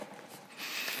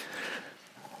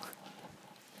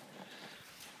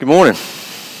Good morning.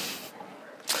 If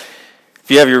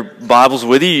you have your Bibles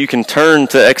with you, you can turn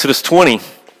to Exodus 20.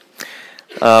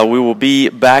 We will be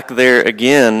back there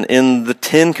again in the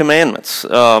Ten Commandments.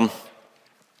 As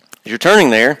you're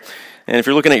turning there, and if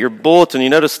you're looking at your bulletin,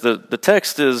 you notice the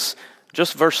text is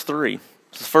just verse 3.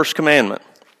 It's the first commandment.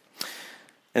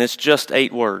 And it's just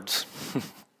 8 words.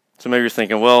 So maybe you're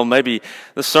thinking, well, maybe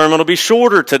the sermon will be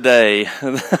shorter today.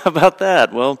 How about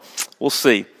that? Well, we'll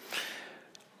see.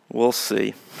 We'll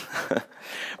see.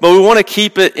 But we want to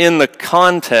keep it in the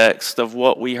context of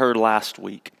what we heard last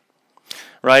week,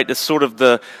 right? It's sort of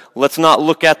let's not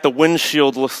look at the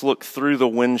windshield, let's look through the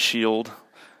windshield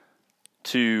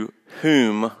to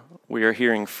whom we are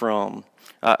hearing from.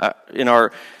 In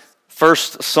our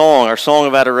first song, our song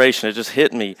of adoration, it just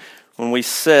hit me when we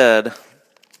said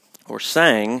or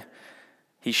sang,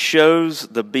 "He shows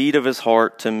the beat of his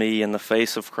heart to me in the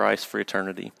face of Christ for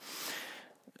eternity."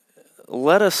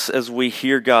 Let us, as we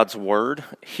hear God's word,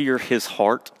 hear his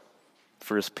heart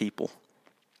for his people.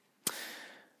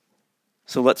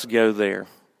 So let's go there.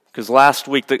 Because last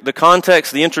week, the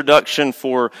context, the introduction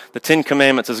for the Ten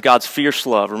Commandments is God's fierce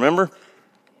love. Remember?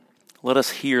 Let us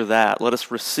hear that. Let us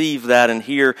receive that and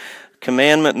hear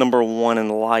commandment number 1 in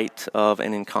light of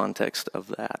and in context of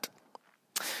that.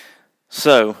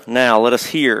 So now let us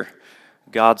hear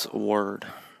God's word.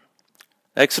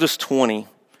 Exodus 20,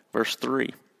 verse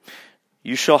 3.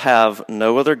 "You shall have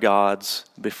no other gods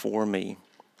before me."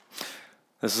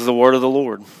 This is the word of the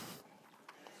Lord.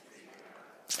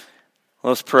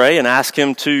 Let's pray and ask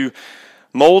him to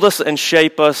mold us and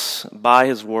shape us by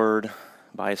his word,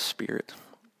 by his Spirit.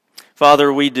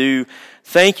 Father, we do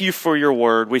thank you for your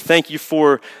word. We thank you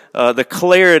for the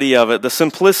clarity of it, the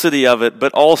simplicity of it,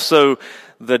 but also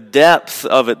the depth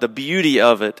of it, the beauty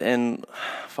of it. And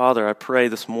Father, I pray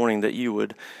this morning that you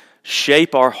would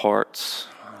shape our hearts.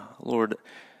 Lord,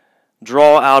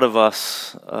 draw out of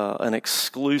us an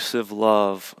exclusive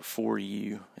love for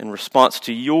you in response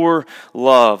to your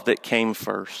love that came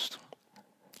first.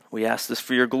 We ask this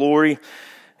for your glory.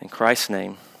 In Christ's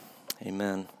name,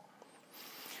 amen.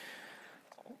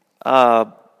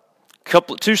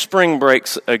 2 spring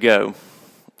breaks ago,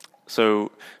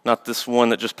 so not this one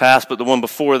that just passed, but the one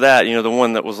before that, the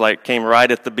one that was came right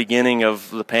at the beginning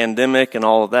of the pandemic and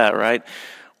all of that, right?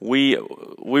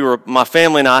 My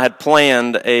family and I had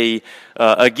planned a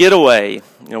getaway.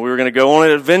 We were going to go on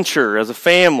an adventure as a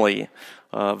family,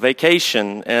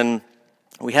 vacation, and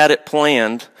we had it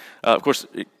planned. Of course,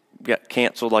 it got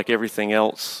canceled like everything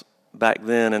else back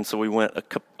then, and so we went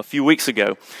a few weeks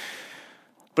ago.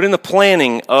 But in the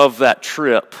planning of that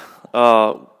trip,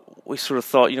 we sort of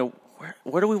thought,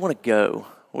 where do we want to go?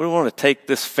 Where do we want to take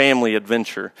this family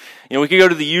adventure? We could go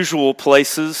to the usual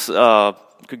places.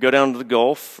 Could go down to the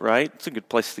Gulf, right? It's a good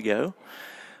place to go.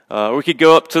 We could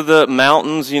go up to the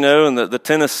mountains, and the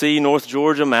Tennessee, North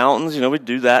Georgia mountains. We'd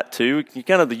do that too.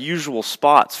 Kind of the usual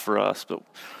spots for us. But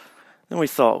then we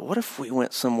thought, what if we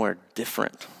went somewhere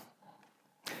different?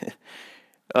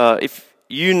 If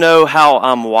you know how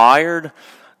I'm wired,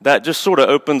 that just sort of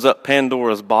opens up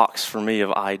Pandora's box for me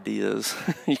of ideas.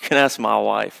 You can ask my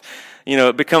wife.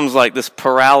 It becomes like this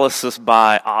paralysis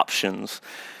by options.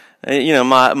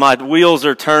 My wheels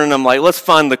are turning. I'm like, let's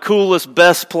find the coolest,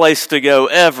 best place to go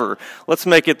ever. Let's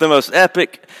make it the most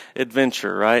epic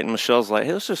adventure, right? And Michelle's like,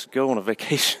 hey, let's just go on a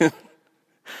vacation.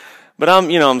 But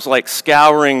I'm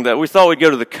scouring that. We thought we'd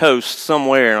go to the coast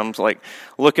somewhere. I'm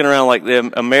looking around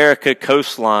the America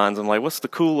coastlines. I'm like, what's the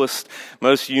coolest,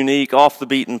 most unique, off the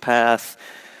beaten path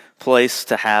place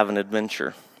to have an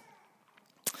adventure?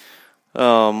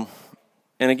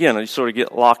 And again, I sort of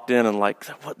get locked in and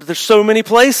there's so many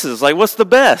places. What's the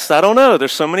best? I don't know.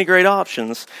 There's so many great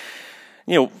options.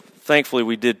 Thankfully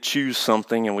we did choose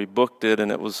something and we booked it,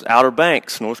 and it was Outer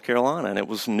Banks, North Carolina, and it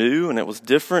was new and it was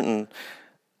different and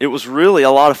it was really a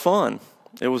lot of fun.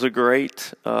 It was a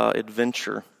great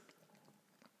adventure.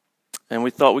 And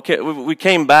we thought we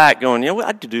came back going, I'd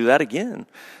like to do that again.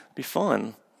 It'd be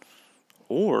fun.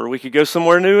 Or we could go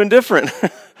somewhere new and different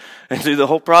and do the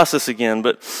whole process again.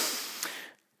 But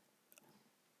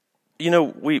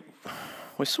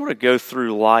we sort of go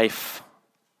through life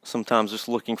sometimes just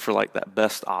looking for that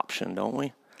best option, don't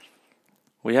we?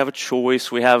 We have a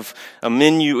choice. We have a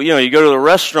menu. You go to the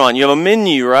restaurant, you have a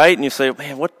menu, right? And you say,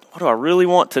 man, what do I really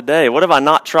want today? What have I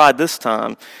not tried this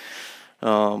time?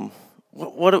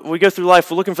 We go through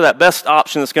life, we're looking for that best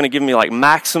option that's going to give me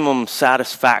maximum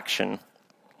satisfaction.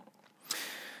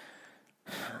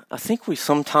 I think we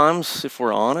sometimes, if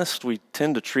we're honest, we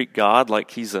tend to treat God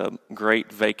like he's a great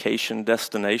vacation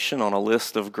destination on a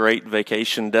list of great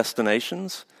vacation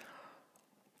destinations.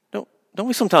 Don't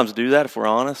we sometimes do that if we're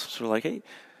honest? We're like, hey,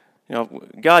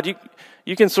 God,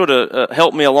 you can sort of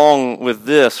help me along with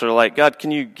this, or like, God,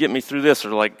 can you get me through this,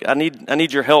 or like, I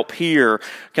need your help here.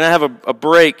 Can I have a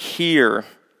break here?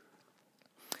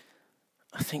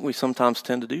 I think we sometimes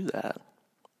tend to do that.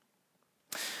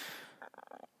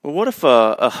 Well, what if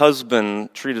a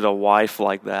husband treated a wife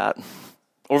like that?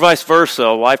 Or vice versa,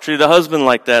 a wife treated a husband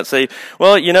like that. Say,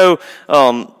 well,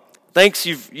 thanks,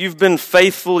 you've been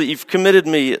faithful, you've committed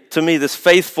to me this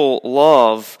faithful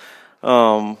love,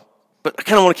 but I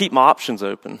kind of want to keep my options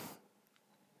open.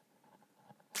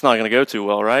 It's not going to go too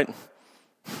well, right?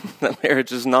 That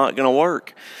marriage is not going to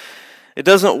work. It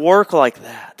doesn't work like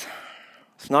that.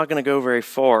 It's not going to go very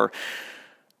far.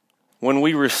 When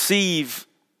we receive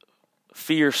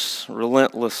fierce,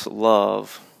 relentless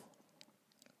love,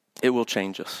 it will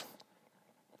change us.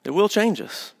 It will change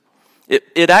us.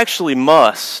 It actually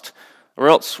must, or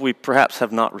else we perhaps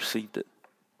have not received it.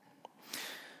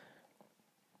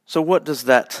 So what does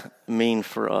that mean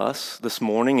for us this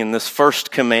morning in this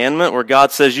first commandment where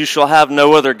God says, you shall have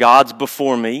no other gods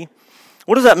before me?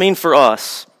 What does that mean for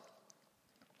us?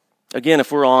 Again,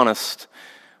 if we're honest,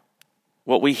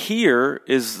 what we hear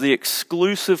is the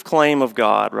exclusive claim of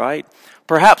God, right?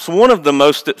 Perhaps one of the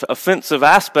most offensive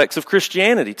aspects of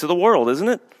Christianity to the world, isn't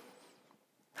it?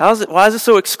 Why is it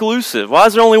so exclusive? Why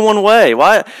is there only one way?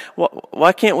 Why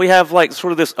can't we have like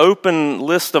sort of this open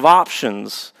list of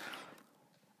options?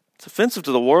 It's offensive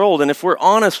to the world, and if we're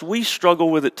honest, we struggle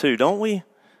with it too, don't we?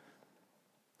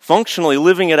 Functionally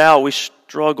living it out, we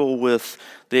struggle with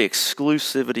the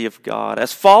exclusivity of God.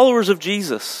 As followers of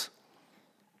Jesus,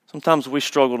 sometimes we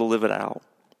struggle to live it out.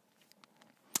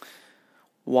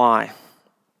 Why?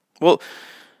 Well,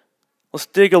 let's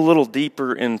dig a little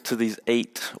deeper into these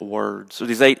 8 words, or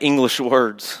these 8 English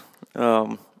words.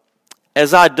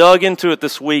 As I dug into it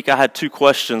this week, I had 2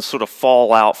 questions sort of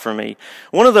fall out for me.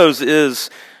 One of those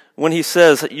is, when he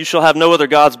says, you shall have no other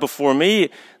gods before me,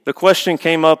 the question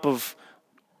came up of,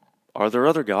 are there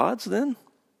other gods then?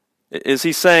 Is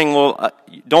he saying, well,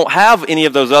 don't have any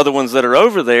of those other ones that are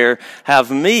over there,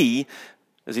 have me?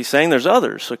 Is he saying there's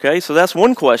others? Okay, so that's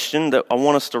one question that I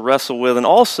want us to wrestle with. And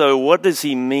also, what does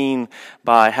he mean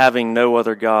by having no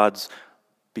other gods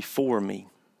before me?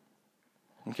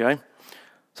 Okay,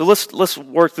 so let's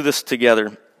work through this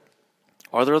together.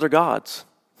 Are there other gods?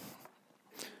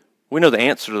 We know the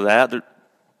answer to that.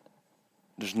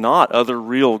 There's not other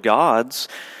real gods.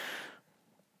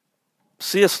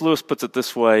 C.S. Lewis puts it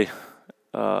this way.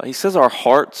 He says our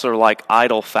hearts are like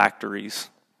idol factories.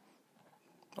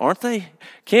 Aren't they?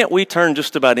 Can't we turn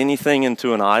just about anything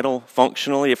into an idol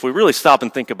functionally if we really stop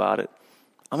and think about it?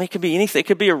 I mean, it could be anything. It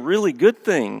could be a really good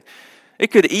thing.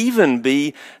 It could even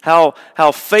be how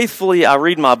faithfully I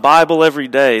read my Bible every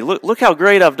day. Look how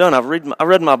great I've done. I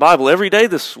read my Bible every day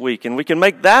this week, and we can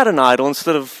make that an idol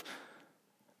instead of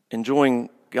enjoying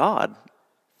God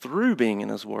through being in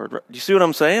His Word. Do you see what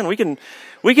I'm saying?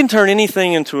 We can turn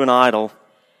anything into an idol.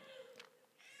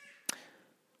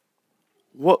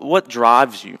 What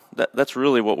drives you? That's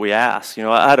really what we ask.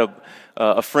 I had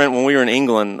a friend when we were in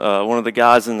England. One of the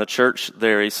guys in the church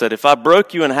there, he said, "If I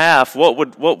broke you in half, what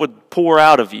would pour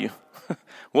out of you?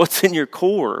 What's in your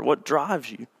core? What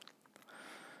drives you?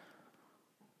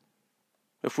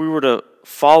 If we were to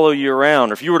follow you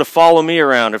around, or if you were to follow me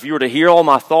around, if you were to hear all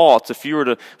my thoughts, if we were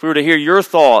to hear your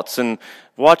thoughts and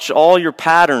watch all your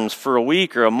patterns for a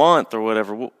week or a month or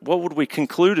whatever, what would we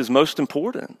conclude is most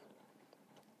important?"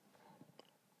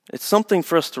 It's something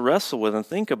for us to wrestle with and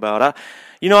think about.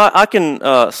 I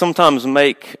can sometimes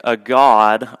make a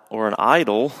god or an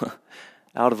idol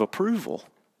out of approval.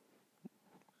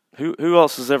 Who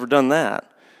else has ever done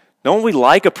that? Don't we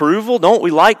like approval? Don't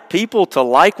we like people to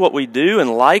like what we do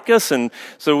and like us? And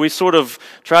so we sort of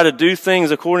try to do things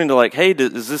according to like, hey,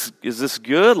 is this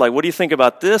good? Like, what do you think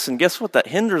about this? And guess what? That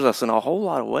hinders us in a whole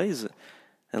lot of ways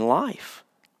in life.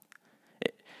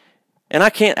 And I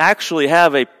can't actually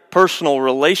have a personal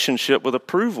relationship with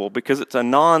approval because it's a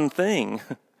non-thing.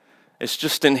 It's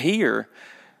just in here.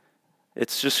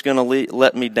 It's just going to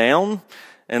let me down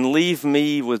and leave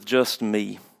me with just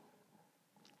me.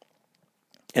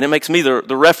 And it makes me the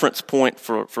reference point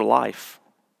for life.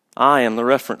 I am the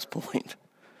reference point.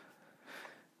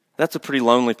 That's a pretty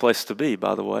lonely place to be,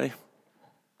 by the way.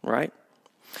 Right?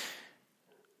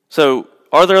 So,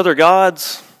 are there other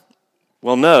gods?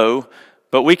 Well, no.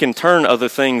 But we can turn other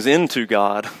things into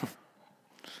God.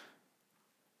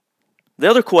 The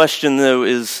other question, though,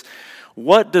 is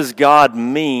what does God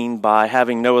mean by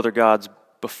having no other gods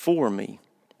before me?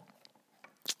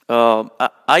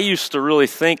 I used to really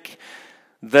think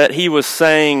that he was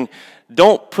saying,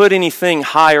 don't put anything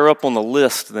higher up on the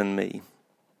list than me.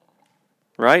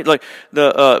 right? Like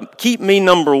keep me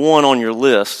number one on your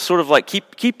list. Sort of like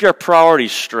keep your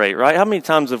priorities straight, right? How many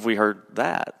times have we heard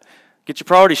that? Get your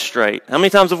priorities straight. How many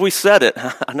times have we said it?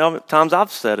 I know how many times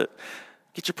I've said it.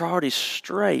 Get your priorities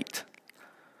straight.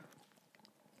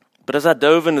 But as I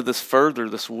dove into this further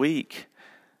this week,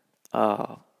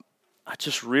 I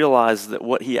just realized that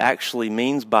what he actually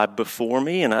means by before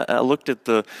me, and I looked at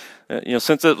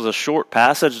since it was a short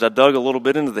passage, I dug a little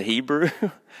bit into the Hebrew,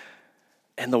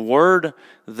 and the word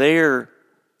there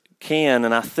can,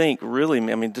 and I think really,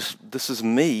 this is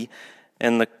me,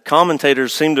 and the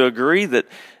commentators seem to agree that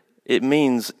it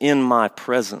means in my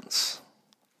presence.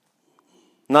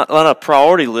 Not a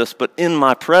priority list, but in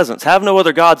my presence. Have no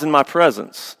other gods in my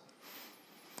presence.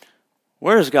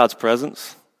 Where is God's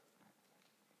presence?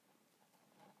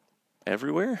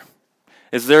 Everywhere.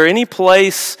 Is there any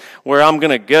place where I'm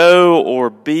going to go or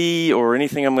be or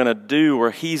anything I'm going to do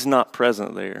where he's not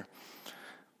present there?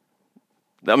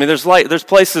 There's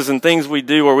places and things we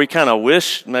do where we kind of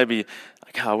wish maybe,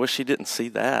 like, I wish he didn't see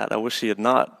that. I wish he had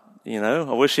not,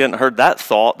 I wish he hadn't heard that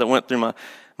thought that went through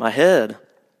my head.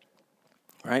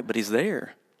 Right? But he's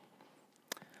there.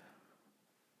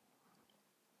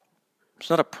 It's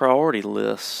not a priority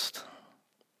list.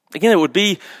 Again, it would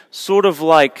be sort of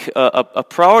like a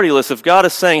priority list. If God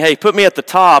is saying, hey, put me at the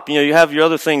top, you have your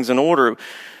other things in order.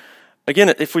 Again,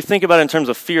 if we think about it in terms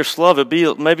of fierce love, it'd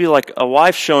be maybe like a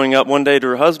wife showing up one day to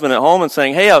her husband at home and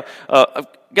saying, hey, I've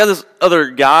got this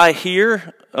other guy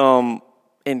here, and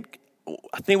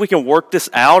I think we can work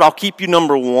this out. I'll keep you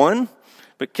number one.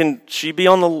 But can she be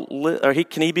on the list, or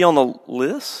can he be on the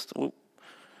list?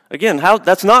 Again,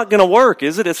 that's not going to work,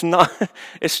 is it? It's not.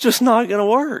 It's just not going to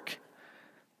work.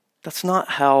 That's not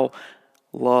how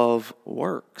love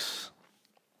works.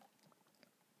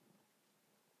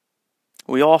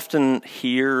 We often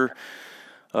hear,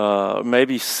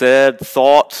 maybe said,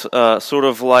 thought, sort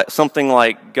of like something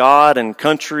like God and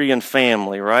country and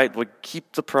family, right? We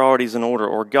keep the priorities in order,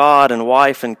 or God and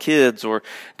wife and kids, or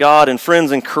God and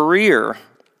friends and career.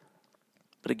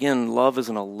 But again, love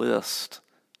isn't a list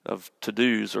of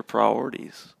to-dos or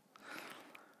priorities.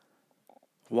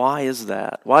 Why is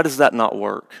that? Why does that not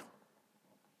work?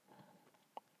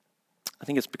 I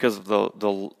think it's because of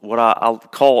what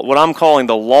I'm calling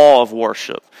the law of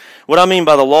worship. What I mean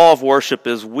by the law of worship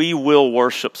is we will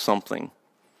worship something,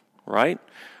 right?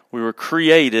 We were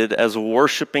created as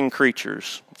worshiping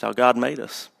creatures. That's how God made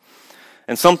us.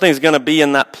 And something's going to be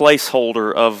in that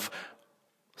placeholder of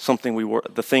something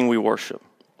the thing we worship.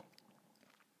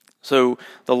 So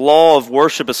the law of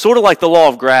worship is sort of like the law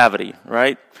of gravity,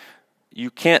 right? You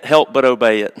can't help but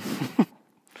obey it,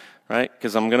 right?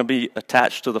 Because I'm going to be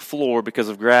attached to the floor because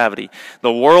of gravity.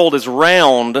 The world is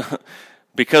round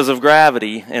because of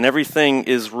gravity, and everything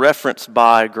is referenced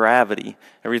by gravity.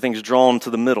 Everything's drawn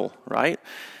to the middle, right?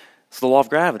 It's the law of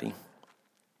gravity.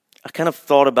 I kind of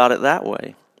thought about it that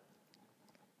way.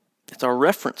 It's our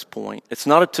reference point. It's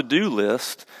not a to-do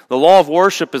list. The law of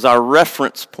worship is our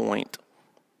reference point.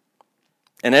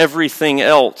 And everything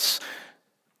else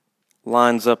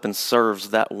lines up and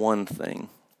serves that one thing.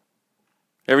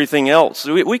 Everything else.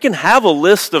 We can have a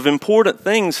list of important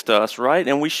things to us, right?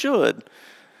 And we should.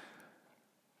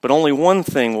 But only one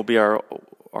thing will be the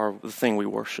thing we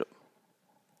worship.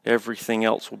 Everything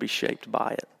else will be shaped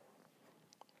by it.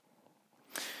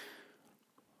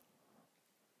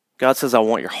 God says, I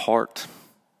want your heart.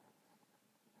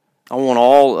 I want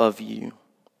all of you.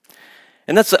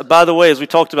 And that's, by the way, as we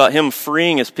talked about him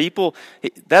freeing his people,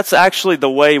 that's actually the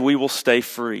way we will stay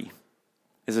free,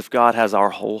 is if God has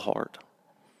our whole heart.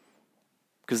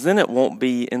 Because then it won't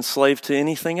be enslaved to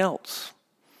anything else.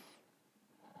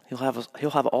 He'll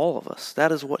have all of us.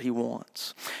 That is what he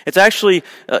wants. It's actually,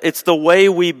 it's the way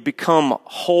we become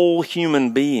whole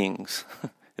human beings,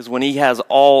 is when he has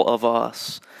all of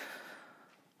us.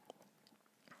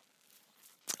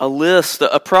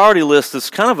 A priority list is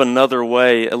kind of another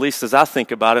way, at least as I think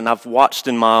about it, and I've watched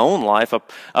in my own life,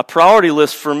 a priority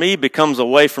list for me becomes a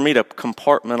way for me to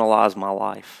compartmentalize my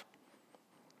life.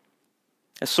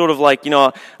 It's sort of like,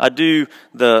 I do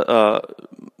the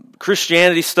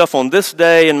Christianity stuff on this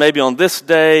day and maybe on this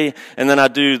day, and then I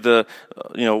do the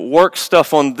work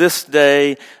stuff on this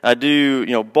day. I do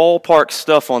ballpark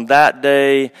stuff on that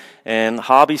day, and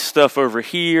hobby stuff over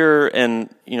here, and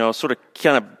sort of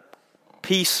kind of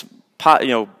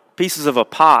pieces of a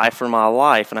pie for my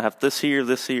life, and I have this here,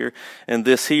 and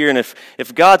this here. And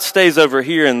if God stays over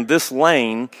here in this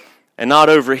lane and not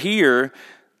over here,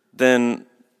 then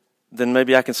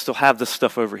maybe I can still have this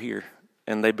stuff over here,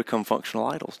 and they become functional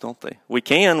idols, don't they? We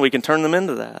can turn them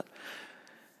into that.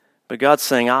 But God's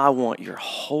saying, I want your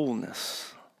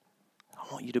wholeness.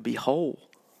 I want you to be whole.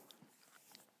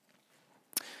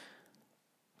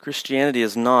 Christianity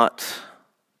is not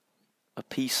a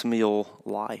piecemeal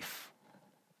life.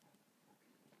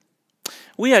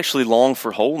 We actually long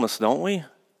for wholeness, don't we?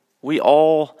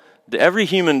 Every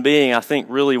human being, I think,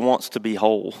 really wants to be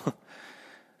whole.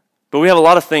 But we have a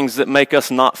lot of things that make us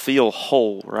not feel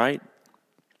whole, right?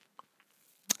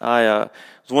 I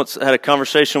once had a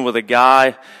conversation with a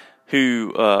guy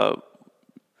who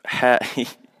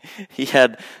he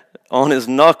had on his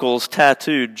knuckles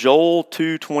tattooed Joel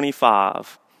 2:25. I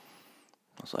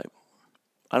was like,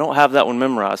 I don't have that one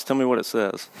memorized. Tell me what it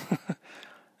says. And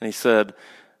he said,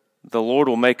 the Lord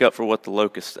will make up for what the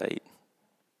locusts ate.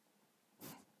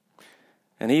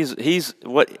 And he's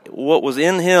what was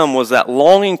in him was that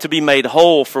longing to be made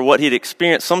whole for what he'd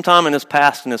experienced sometime in his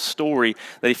past in his story,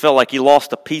 that he felt like he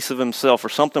lost a piece of himself or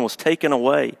something was taken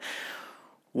away.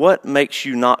 What makes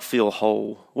you not feel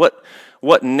whole?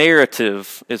 What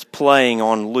narrative is playing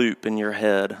on loop in your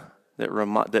head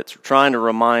that's trying to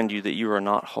remind you that you are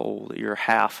not whole, that you're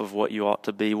half of what you ought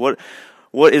to be? What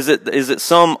is it? Is it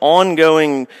some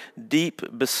ongoing, deep,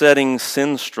 besetting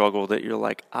sin struggle that you're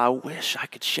like, I wish I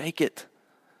could shake it?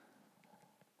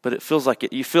 But it feels like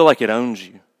you feel like it owns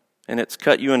you. And it's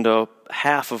cut you into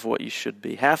half of what you should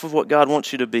be, half of what God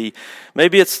wants you to be.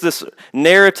 Maybe it's this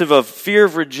narrative of fear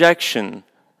of rejection,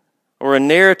 or a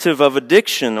narrative of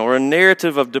addiction, or a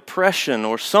narrative of depression,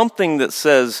 or something that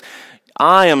says,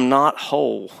 I am not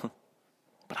whole,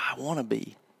 but I want to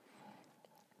be.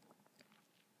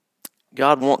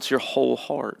 God wants your whole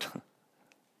heart.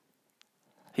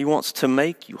 He wants to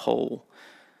make you whole.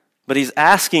 But he's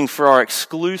asking for our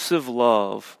exclusive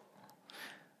love.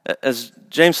 As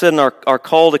James said in our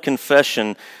call to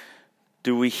confession,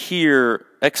 do we hear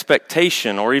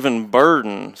expectation or even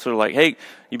burden? Sort of like, hey,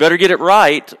 you better get it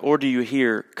right. Or do you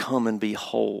hear, come and be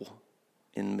whole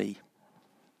in me?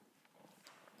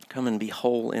 Come and be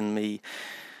whole in me.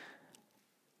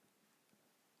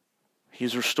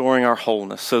 He's restoring our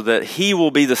wholeness so that he will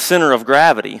be the center of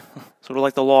gravity. Sort of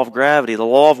like the law of gravity, the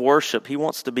law of worship. He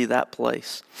wants to be that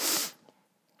place.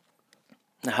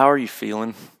 Now, how are you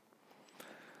feeling?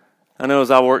 I know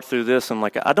as I work through this, I'm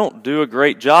like, I don't do a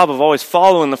great job of always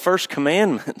following the first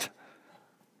commandment.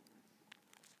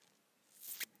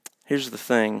 Here's the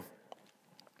thing.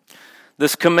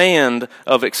 This command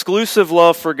of exclusive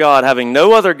love for God, having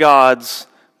no other gods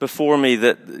before me,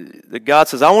 that God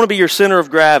says, I want to be your center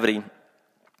of gravity.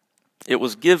 It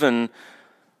was given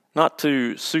not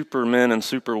to supermen and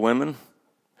superwomen.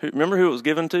 Remember who it was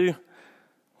given to?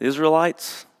 The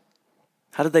Israelites.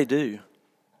 How did they do?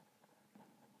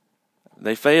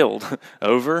 They failed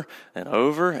over and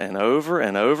over and over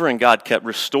and over, and God kept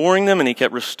restoring them, and he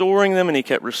kept restoring them, and he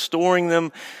kept restoring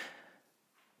them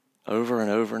over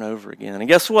and over and over again. And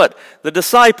guess what? The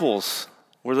disciples,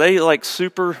 were they like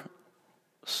supermen?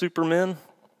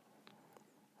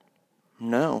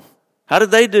 No. How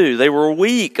did they do? They were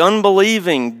weak,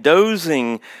 unbelieving,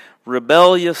 dozing,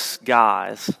 rebellious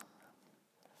guys.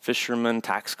 Fishermen,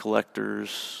 tax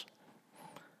collectors.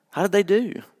 How did they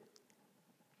do?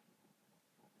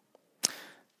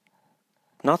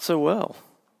 Not so well.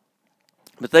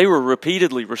 But they were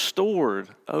repeatedly restored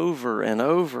over and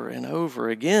over and over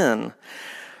again.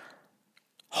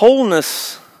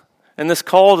 Wholeness, and this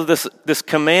call to this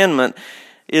commandment,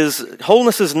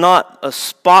 wholeness is not a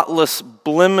spotless,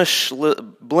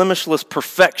 blemishless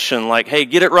perfection. Like, hey,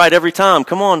 get it right every time.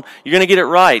 Come on, you're going to get it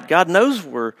right. God knows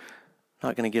we're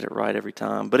not going to get it right every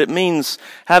time. But it means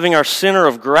having our center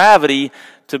of gravity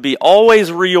to be always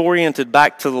reoriented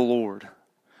back to the Lord.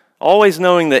 Always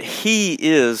knowing that he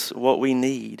is what we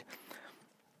need.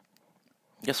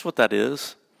 Guess what that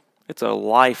is? It's a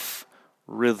life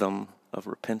rhythm of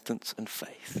repentance and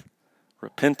faith.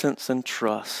 Repentance and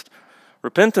trust.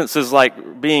 Repentance is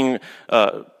like being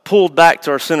pulled back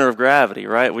to our center of gravity,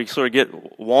 right? We sort of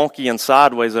get wonky and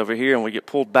sideways over here, and we get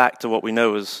pulled back to what we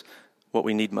know is what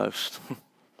we need most.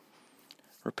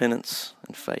 Repentance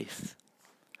and faith.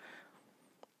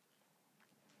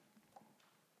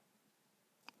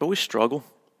 But we struggle,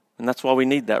 and that's why we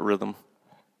need that rhythm.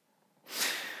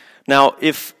 Now,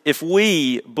 if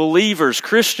we, believers,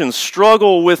 Christians,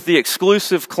 struggle with the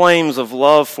exclusive claims of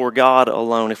love for God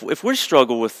alone, if we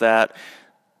struggle with that,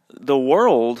 the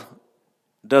world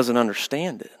doesn't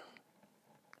understand it,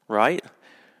 right?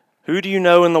 Who do you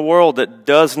know in the world that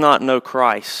does not know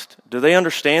Christ? Do they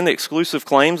understand the exclusive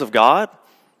claims of God?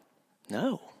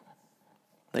 No,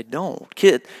 they don't.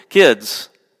 Kids,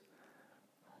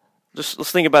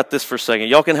 let's think about this for a second.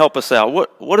 Y'all can help us out.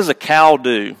 What does a cow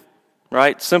do?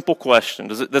 Right? Simple question.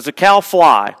 Does a cow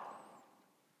fly?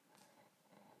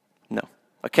 No.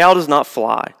 A cow does not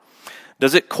fly.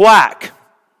 Does it quack?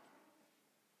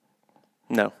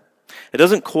 No. It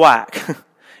doesn't quack.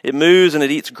 It moves and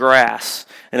it eats grass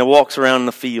and it walks around in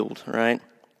the field, right?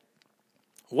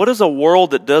 What does a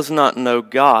world that does not know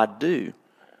God do?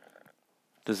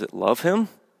 Does it love him?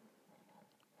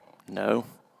 No.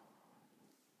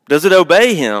 Does it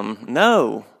obey him?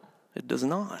 No, it does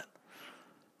not.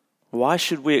 Why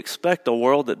should we expect a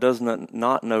world that does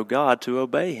not know God to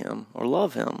obey him or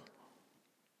love him?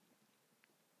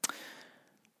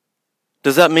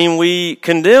 Does that mean we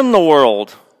condemn the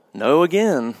world? No,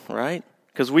 again, right?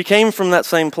 Because we came from that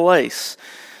same place.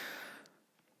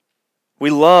 We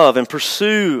love and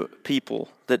pursue people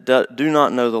that do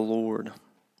not know the Lord.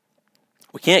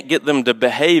 We can't get them to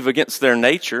behave against their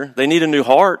nature. They need a new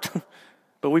heart,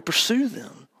 but we pursue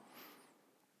them.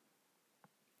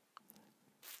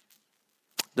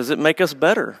 Does it make us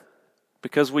better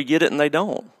because we get it and they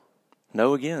don't?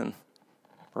 No, again,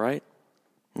 right?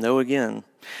 No, again.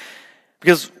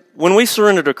 Because when we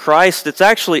surrender to Christ, it's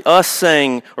actually us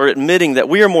saying or admitting that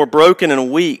we are more broken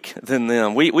and weak than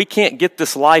them. We can't get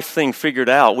this life thing figured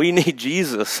out. We need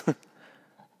Jesus.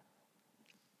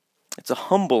 It's a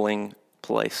humbling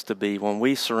place to be when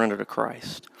we surrender to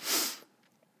Christ.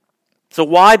 So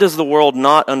why does the world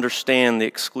not understand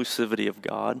the exclusivity of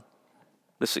God?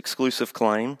 This exclusive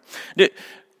claim?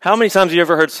 How many times have you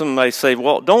ever heard somebody say,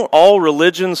 well, don't all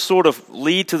religions sort of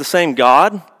lead to the same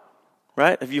God?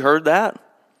 Right? Have you heard that?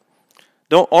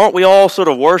 Aren't we all sort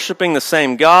of worshiping the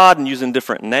same God and using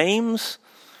different names?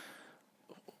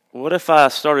 What if I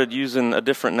started using a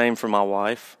different name for my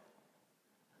wife?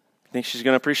 Think she's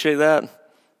going to appreciate that?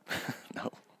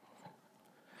 No.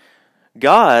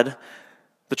 God,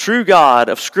 the true God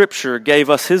of Scripture, gave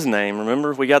us his name.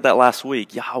 Remember, we got that last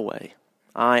week. Yahweh.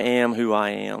 I am who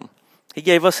I am. He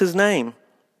gave us his name.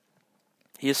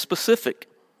 He is specific.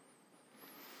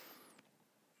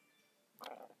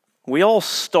 We all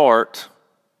start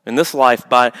in this life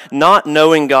by not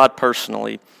knowing God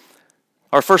personally.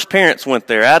 Our first parents went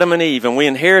there, Adam and Eve, and we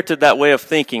inherited that way of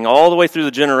thinking all the way through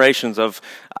the generations of,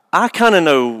 I kind of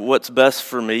know what's best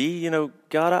for me. You know,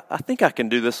 God, I think I can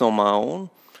do this on my own.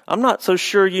 I'm not so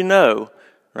sure you know,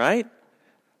 right?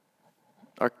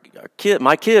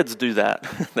 My kids do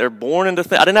that. They're born into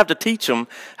I didn't have to teach them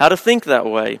how to think that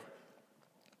way.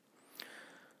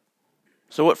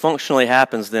 So what functionally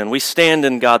happens then? We stand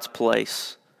in God's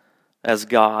place as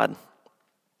God,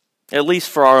 at least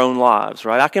for our own lives,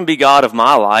 right? I can be God of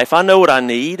my life. I know what I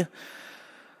need.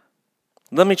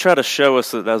 Let me try to show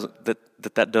us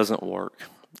that doesn't work.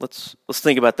 Let's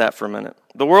think about that for a minute.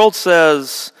 The world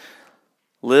says,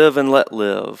 live and let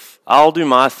live. I'll do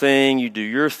my thing, you do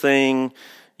your thing,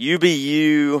 you be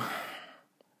you.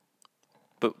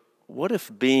 But what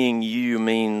if being you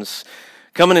means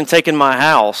coming and taking my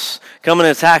house, coming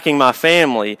and attacking my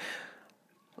family?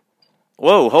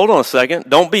 Whoa, hold on a second.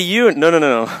 Don't be you.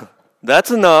 No.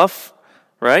 That's enough,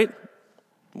 right?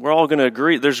 We're all going to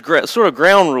agree. There's sort of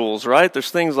ground rules, right?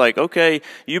 There's things like, okay,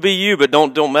 you be you, but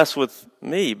don't mess with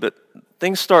me. But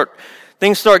things start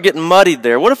getting muddied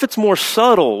there. What if it's more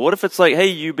subtle? What if it's like, hey,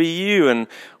 you be you, and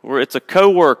it's a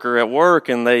coworker at work,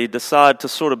 and they decide to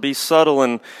sort of be subtle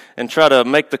and try to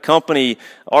make the company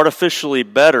artificially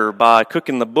better by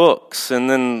cooking the books, and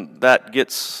then that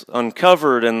gets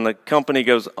uncovered, and the company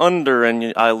goes under,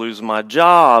 and I lose my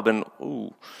job, and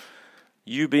ooh.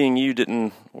 You being you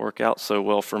didn't work out so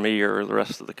well for me or the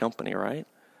rest of the company, right?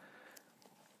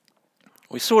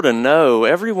 We sort of know,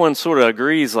 everyone sort of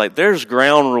agrees, like there's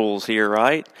ground rules here,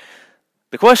 right?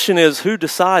 The question is, who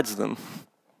decides them?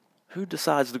 Who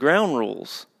decides the ground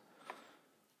rules?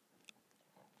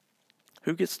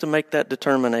 Who gets to make that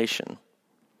determination?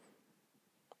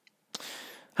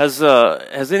 Has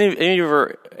any of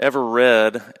you ever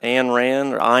read Ayn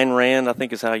Rand, or Ayn Rand, I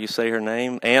think is how you say her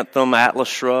name? Anthem, Atlas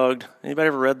Shrugged. Anybody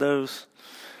ever read those?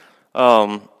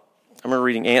 I remember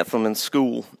reading Anthem in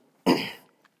school.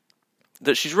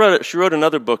 She wrote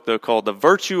another book, though, called The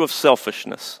Virtue of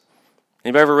Selfishness.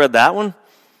 Anybody ever read that one?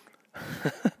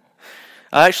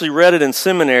 I actually read it in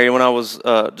seminary when I was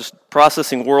just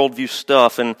processing worldview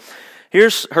stuff, and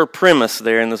here's her premise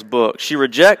there in this book. She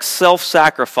rejects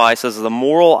self-sacrifice as the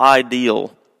moral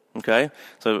ideal. Okay?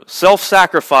 So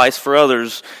self-sacrifice for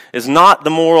others is not the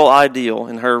moral ideal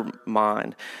in her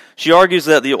mind. She argues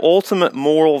that the ultimate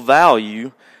moral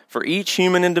value for each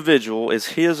human individual is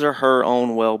his or her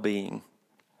own well-being.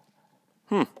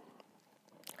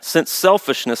 Since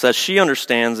selfishness, as she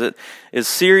understands it, is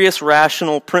serious,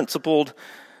 rational, principled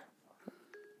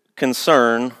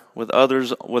concern with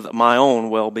others, with my own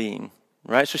well-being.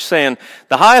 Right? So she's saying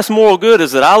the highest moral good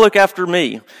is that I look after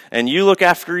me and you look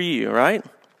after you, right?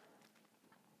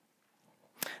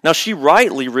 Now,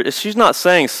 she's not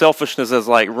saying selfishness as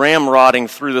like ramrodding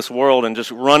through this world and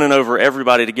just running over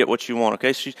everybody to get what you want,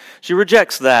 okay? She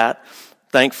rejects that,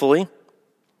 thankfully.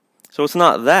 So it's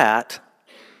not that.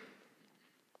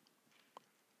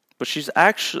 But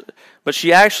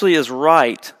she actually is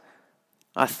right,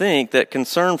 I think, that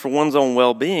concern for one's own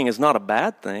well-being is not a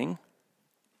bad thing.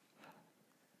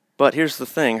 But here's the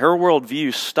thing, her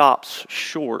worldview stops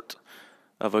short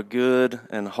of a good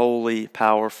and holy,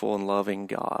 powerful and loving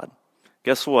God.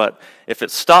 Guess what? If it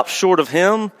stops short of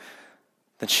Him,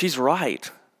 then she's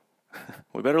right.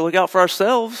 We better look out for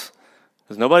ourselves,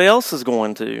 because nobody else is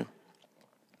going to.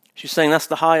 She's saying that's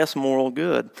the highest moral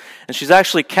good. And she's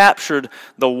actually captured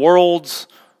the world's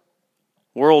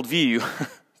worldview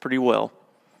pretty well.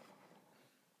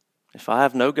 If I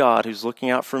have no God who's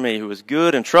looking out for me, who is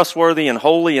good and trustworthy and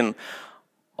holy and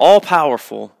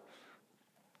all-powerful,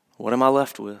 what am I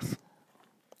left with?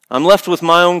 I'm left with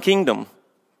my own kingdom,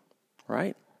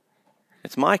 right?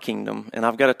 It's my kingdom, and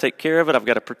I've got to take care of it. I've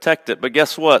got to protect it. But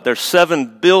guess what? There's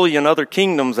 7 billion other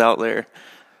kingdoms out there,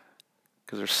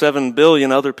 because there's 7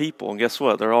 billion other people. And guess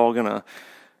what? They're all going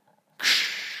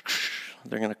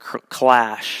to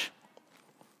clash.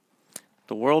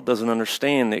 The world doesn't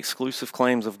understand the exclusive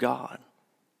claims of God,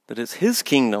 that it's His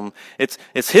kingdom. It's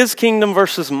His kingdom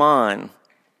versus mine.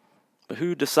 But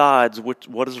who decides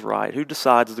what is right? Who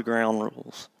decides the ground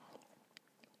rules?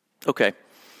 Okay.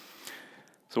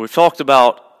 So we've talked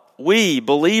about we,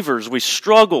 believers, we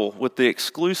struggle with the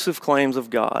exclusive claims of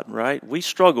God, right? We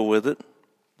struggle with it.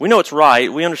 We know it's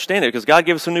right. We understand it because God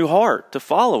gave us a new heart to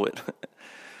follow it.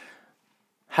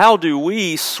 How do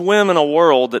we swim in a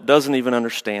world that doesn't even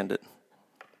understand it?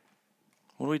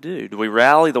 What do? Do we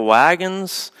rally the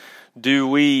wagons? Do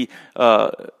we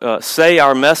say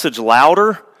our message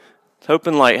louder?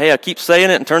 Hoping like, hey, I keep saying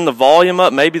it and turn the volume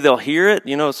up. Maybe they'll hear it.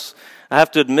 You know, I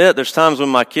have to admit, there's times when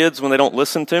my kids, when they don't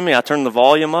listen to me, I turn the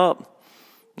volume up.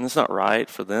 And it's not right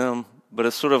for them. But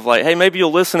it's sort of like, hey, maybe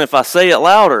you'll listen if I say it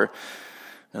louder.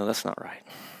 No, that's not right.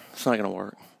 It's not going to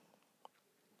work.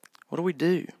 What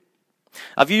do?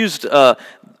 I've used the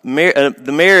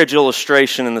marriage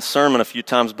illustration in the sermon a few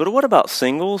times, but what about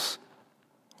singles?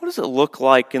 What does it look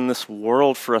like in this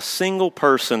world for a single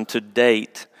person to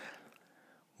date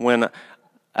when,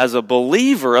 as a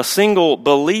believer, a single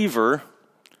believer,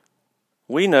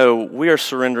 we know we are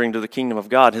surrendering to the kingdom of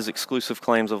God, His exclusive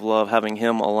claims of love, having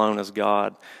Him alone as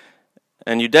God.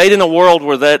 And you date in a world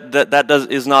where that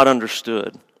is not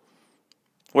understood.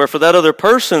 Where for that other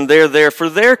person, they're there for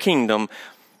their kingdom.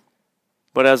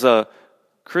 But as a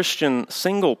Christian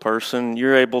single person,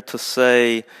 you're able to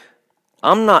say,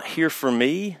 I'm not here for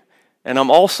me, and I'm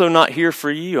also not here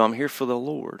for you. I'm here for the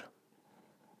Lord.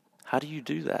 How do you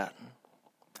do that?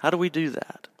 How do we do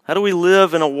that? How do we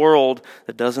live in a world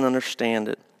that doesn't understand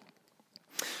it?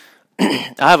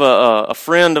 I have a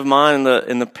friend of mine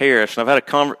in the parish, and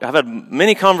I've had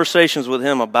many conversations with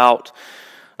him about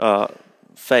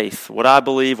faith, what I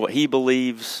believe, what he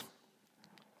believes.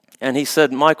 And he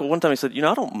said, Michael, one time he said,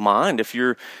 I don't mind if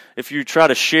you try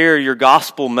to share your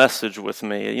gospel message with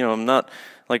me. I'm not,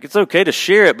 like, it's okay to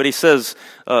share it, but he says,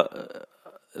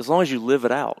 as long as you live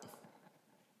it out,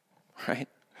 right?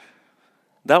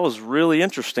 That was really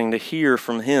interesting to hear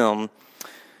from him.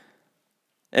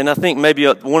 And I think maybe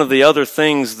one of the other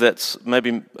things that's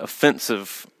maybe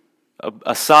offensive,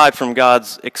 aside from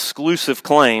God's exclusive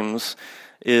claims,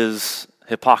 is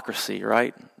hypocrisy,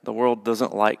 right? The world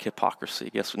doesn't like hypocrisy.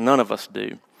 Guess none of us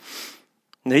do.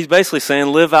 And he's basically saying,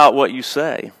 live out what you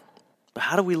say. But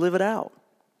how do we live it out?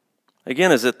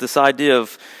 Again, is it this idea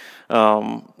of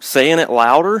saying it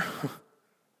louder?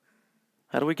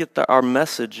 How do we get our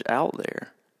message out there?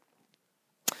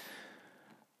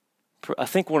 I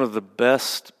think one of the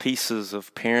best pieces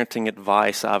of parenting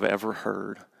advice I've ever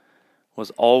heard was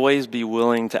always be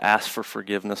willing to ask for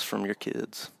forgiveness from your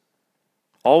kids.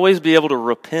 Always be able to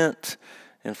repent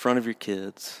in front of your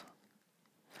kids.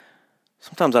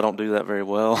 Sometimes I don't do that very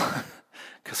well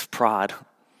because of pride.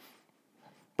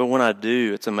 But when I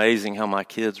do, it's amazing how my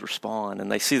kids respond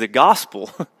and they see the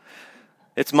gospel.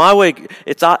 It's my way.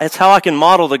 It's how I can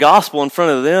model the gospel in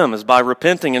front of them, is by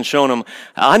repenting and showing them,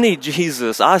 I need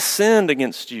Jesus. I sinned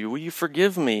against you. Will you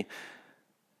forgive me?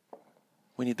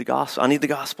 We need the gospel. I need the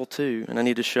gospel too, and I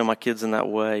need to show my kids in that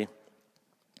way.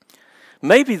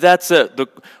 Maybe that's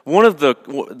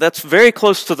that's very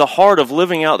close to the heart of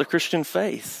living out the Christian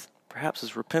faith. Perhaps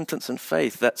is repentance and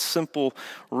faith, that simple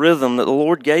rhythm that the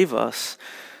Lord gave us.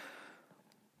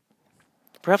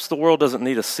 Perhaps the world doesn't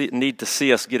need to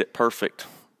see us get it perfect,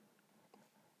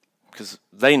 because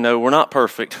they know we're not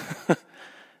perfect.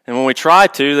 And when we try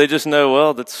to, they just know,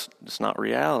 well, that's not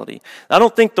reality. I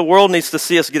don't think the world needs to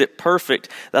see us get it perfect.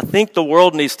 I think the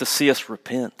world needs to see us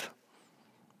repent.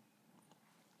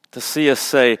 To see us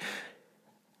say,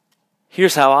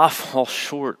 here's how I fall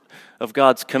short of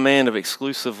God's command of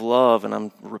exclusive love, and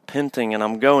I'm repenting, and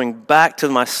I'm going back to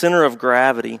my center of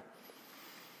gravity.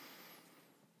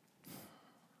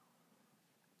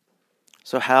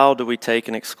 So how do we take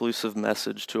an exclusive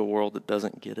message to a world that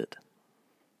doesn't get it?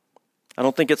 I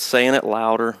don't think it's saying it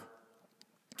louder.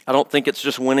 I don't think it's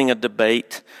just winning a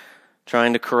debate,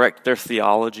 trying to correct their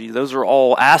theology. Those are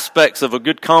all aspects of a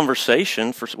good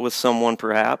conversation with someone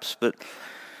perhaps, but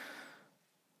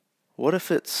what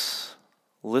if it's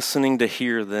listening to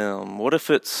hear them? What if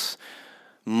it's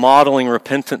modeling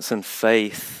repentance and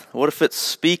faith? What if it's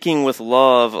speaking with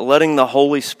love, letting the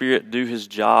Holy Spirit do His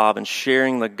job and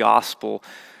sharing the gospel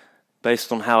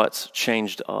based on how it's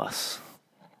changed us?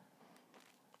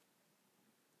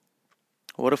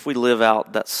 What if we live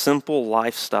out that simple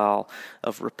lifestyle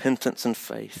of repentance and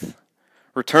faith,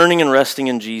 returning and resting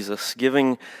in Jesus,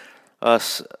 giving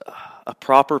us a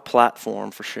proper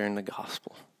platform for sharing the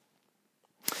gospel?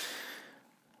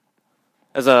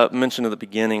 As I mentioned at the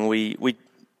beginning, we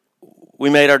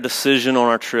made our decision on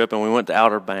our trip and we went to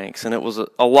Outer Banks, and it was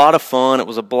a lot of fun. It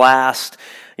was a blast.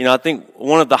 You know, I think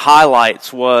one of the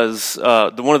highlights was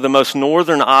one of the most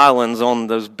northern islands on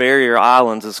those barrier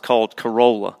islands is called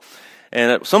Corolla. And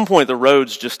at some point, the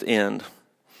roads just end.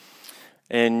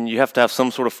 And you have to have some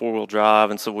sort of four-wheel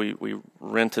drive, and so we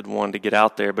rented one to get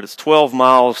out there. But it's 12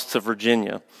 miles to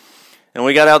Virginia. And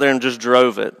we got out there and just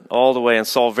drove it all the way and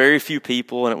saw very few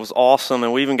people, and it was awesome.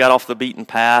 And we even got off the beaten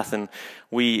path, and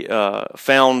we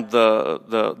found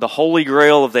the holy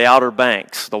grail of the Outer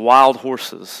Banks, the wild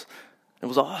horses. It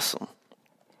was awesome.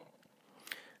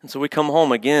 And so we come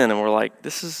home again, and we're like,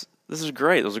 this is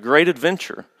great. It was a great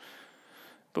adventure.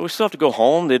 But we still have to go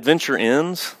home. The adventure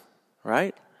ends,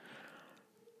 right?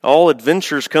 All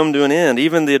adventures come to an end.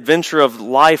 Even the adventure of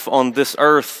life on this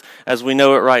earth as we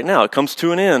know it right now, it comes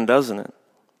to an end, doesn't it?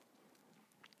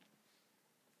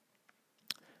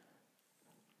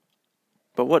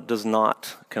 But what does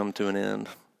not come to an end?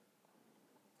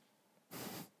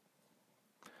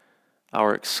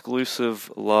 Our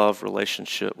exclusive love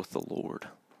relationship with the Lord.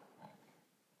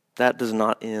 That does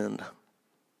not end.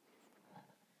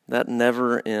 That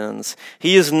never ends.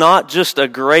 He is not just a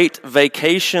great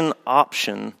vacation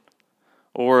option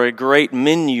or a great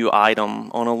menu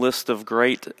item on a list of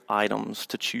great items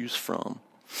to choose from.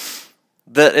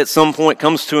 That at some point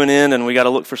comes to an end and we got to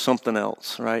look for something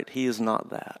else, right? He is not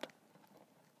that.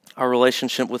 Our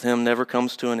relationship with Him never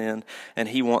comes to an end, and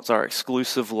He wants our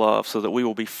exclusive love so that we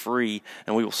will be free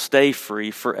and we will stay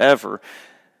free forever,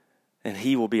 and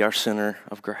He will be our center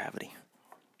of gravity.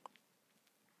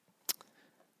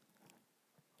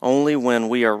 Only when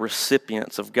we are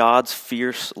recipients of God's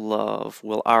fierce love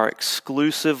will our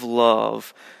exclusive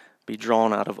love be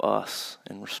drawn out of us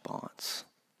in response.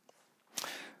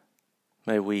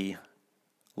 May we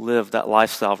live that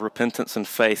lifestyle of repentance and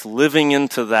faith, living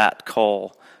into that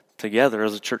call together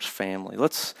as a church family.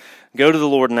 Let's go to the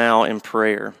Lord now in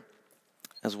prayer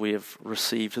as we have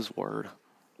received His word.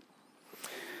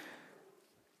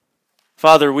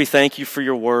 Father, we thank You for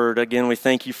Your word. Again, we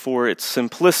thank You for its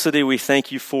simplicity. We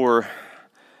thank You for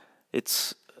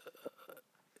its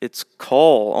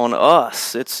call on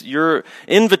us. It's Your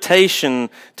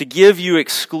invitation to give You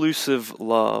exclusive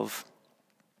love.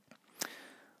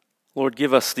 Lord,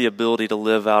 give us the ability to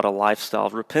live out a lifestyle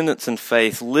of repentance and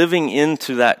faith, living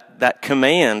into that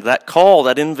command, that call,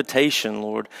 that invitation,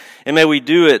 Lord. And may we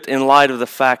do it in light of the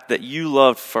fact that You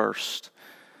loved first,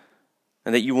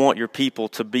 and that You want Your people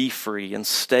to be free and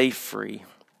stay free.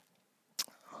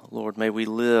 Lord, may we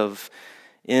live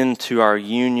into our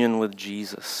union with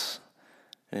Jesus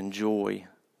and enjoy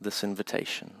this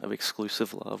invitation of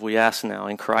exclusive love. We ask now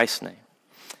in Christ's name,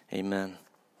 amen.